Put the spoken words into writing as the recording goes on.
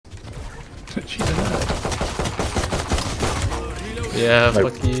She's a nerd. Yeah,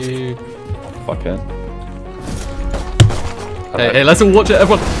 fuck you. Fuck her. Hey, let's all watch it,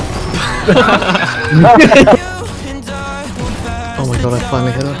 everyone. Oh my god, I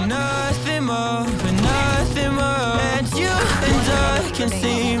finally hit her.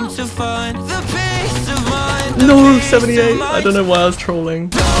 No, 78. I don't know why I was trolling.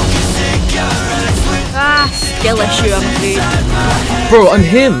 Ah, skill issue, I'm afraid. Bro, I'm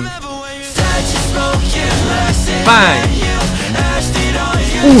him. Bang.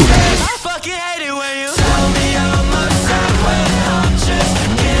 Ooh.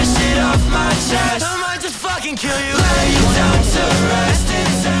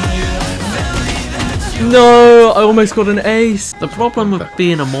 No, I almost got an ace. The problem with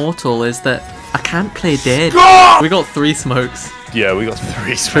being immortal is that I can't play dead. We got 3 smokes. Yeah, we got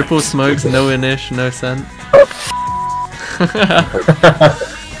 3 smokes. Triple smokes, no inish, no scent.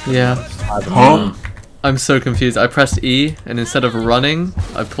 Yeah. Huh? I'm so confused. I pressed E, and instead of running,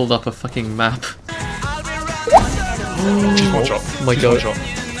 I pulled up a fucking map. Just one shot. Oh my Just god. one shot.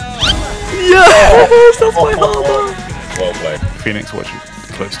 Yes! That's my harbor! Well played. Phoenix watching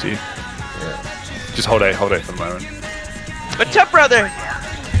close to you. Yeah. Just hold A for the moment. What's up, brother?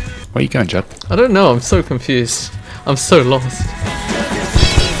 Where are you going, Judd? I don't know, I'm so confused. I'm so lost.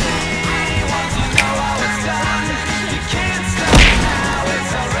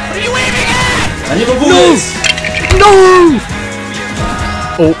 No! No!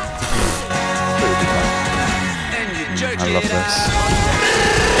 Oh. I love this.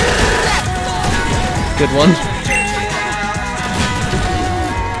 Good one.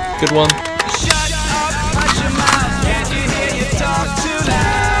 Good one.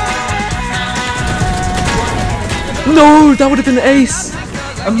 No! That would have been ace!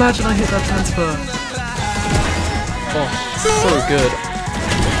 Imagine I hit that transfer. Oh, so good.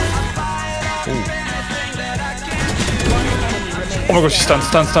 Ooh. Oh my god, she stuns.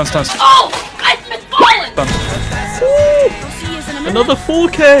 Oh! I've been falling! Another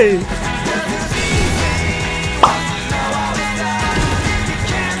 4K!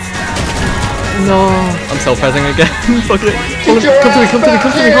 No! I'm self-pressing again. Fuck it. Come to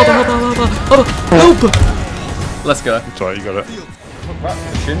me. Hold on. Help! Let's go. It's alright, you got it.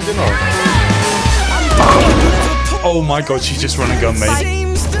 Oh my god, she's just run and gun me.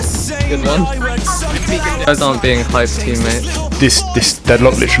 Good one. You guys aren't being hyped, teammate. This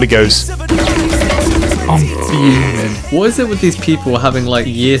deadlock literally goes. I'm fuming. What is it with these people having like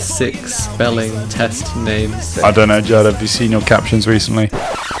year 6 spelling test names? I don't know, Judd, have you seen your captions recently?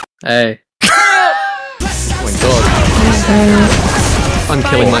 Hey. Oh my god. I'm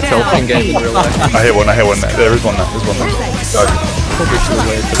killing myself in game in real life. I hit one there. There is one there. There's one there. Probably should have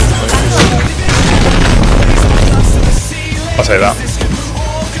waited. I'll say that.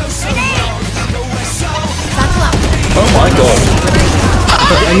 Oh my god.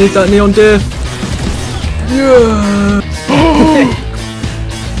 I need that neon diff. Yeah.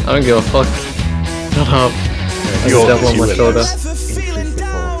 I don't give a fuck. Shut up. There's a devil on my shoulder.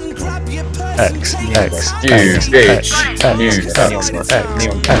 X.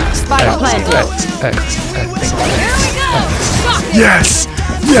 Yes!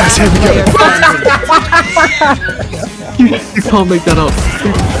 Yes, here we go! You can't make that up.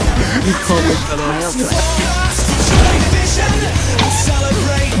 You can't make that up.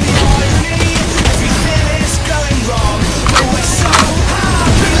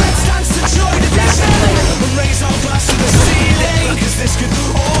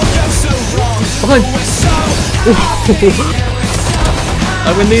 Behind! I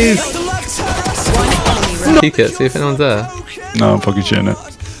win these! Peek it, see if anyone's there. No, I'm fucking shitting it.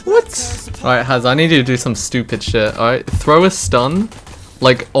 What? Alright, Haz, I need you to do some stupid shit, alright? Throw a stun,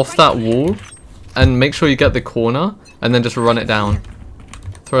 like, off that wall, and make sure you get the corner, and then just run it down.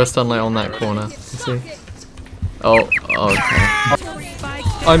 Throw a stun light on that corner. You see? Oh, okay.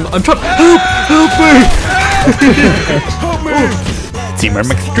 I'm trapped! Help me! Help me! Teamwork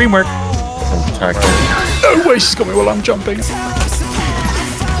makes the dream work. No way, she's got me while I'm jumping. That's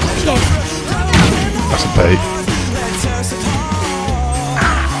a bait.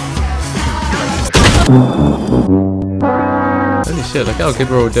 Holy shit, look how good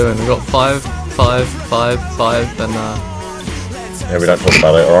we're all doing. We got 5, 5, 5, 5, and Yeah, we don't talk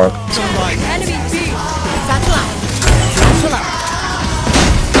about it, alright?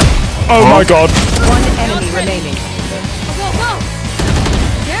 Oh my god! One enemy remaining. Whoa.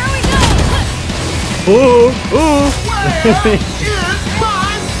 There we go.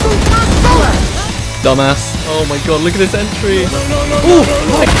 dumbass. Oh my god, look at this entry.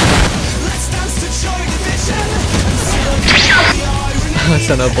 I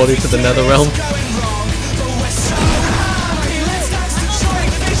sent her body to the nether realm.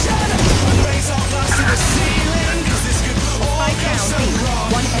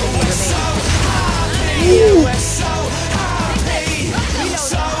 One enemy remaining.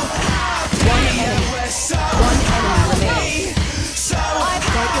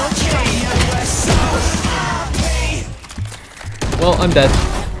 Well, I'm dead.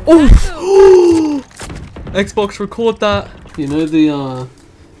 Oh! Xbox, record that. You know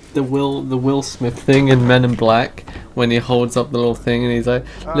the Will Smith thing in Men in Black when he holds up the little thing and he's like,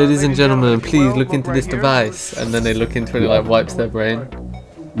 "Ladies and gentlemen, please look into this device," and then they look into it and it like wipes their brain.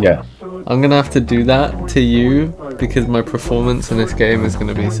 Yeah. I'm gonna have to do that to you because my performance in this game is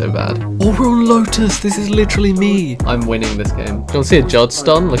gonna be so bad. Oh, we're on Lotus. This is literally me. I'm winning this game. Do you want to see a Judd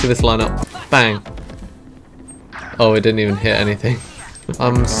stun? Look at this lineup. Bang. Oh, it didn't even hit anything.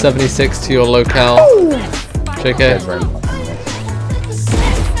 I'm 76 to your locale. JK.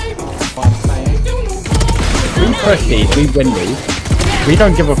 We push these, we win these. We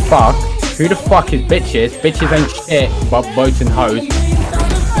don't give a fuck. Who the fuck is bitches? Bitches ain't shit but boats and hoes.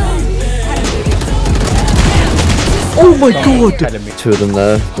 Oh my god! Two of them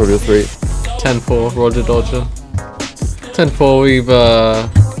there, probably 3. 10-4, Roger Dodger. 10-4,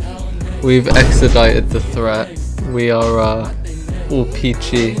 we've expedited the threat. We are all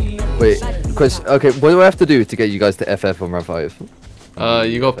peachy. Wait, question. Okay, what do I have to do to get you guys to FF on round 5?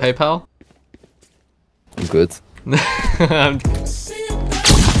 You got PayPal? I'm good.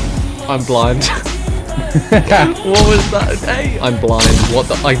 I'm blind. What was that? Hey, I'm blind. What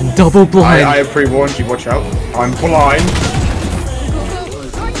the? I'm double blind. I have pre-warned you, watch out. I'm blind.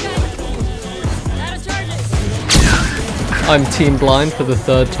 I'm team blind for the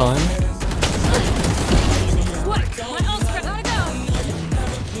 3rd time.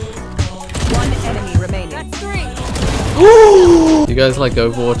 One enemy remaining. That's 3. You guys like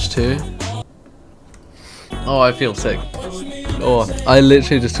Overwatch 2? Oh, I feel sick. Oh, I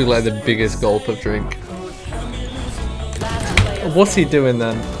literally just took like the biggest gulp of drink. What's he doing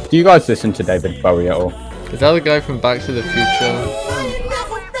then? Do you guys listen to David Bowie at all? Is that the guy from Back to the Future?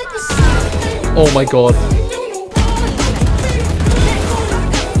 Oh my god.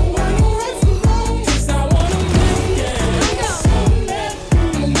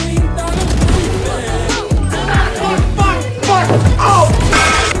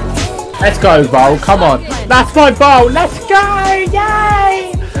 Let's go, Bowl, come on. That's my bowl, let's go!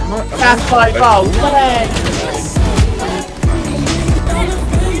 Yay! That's my bowl,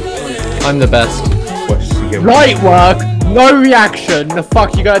 I'm the best. Light work, no reaction. The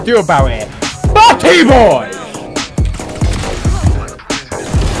fuck you gonna do about it? Butty boy!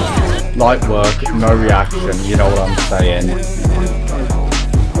 Light work, no reaction, you know what I'm saying.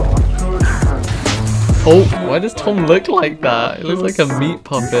 Oh, why does Tom look like that? It looks like a meat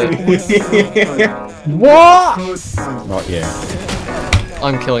puppet. What? Not yet.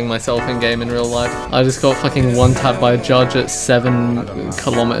 I'm killing myself in game in real life. I just got fucking one-tapped by a judge at 7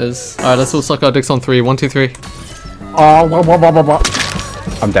 kilometers. Alright, let's all suck our dicks on 3. 1, 2, 3. Oh,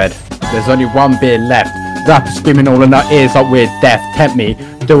 I'm dead. There's only one beer left. Rapper screaming all in our ears like we're deaf. Tempt me.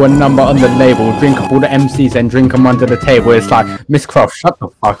 Do a number on the label. Drink up all the MCs and drink them under the table. It's like, Miss Croft, shut the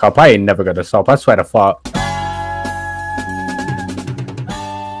fuck up. I ain't never gonna stop. I swear to fuck.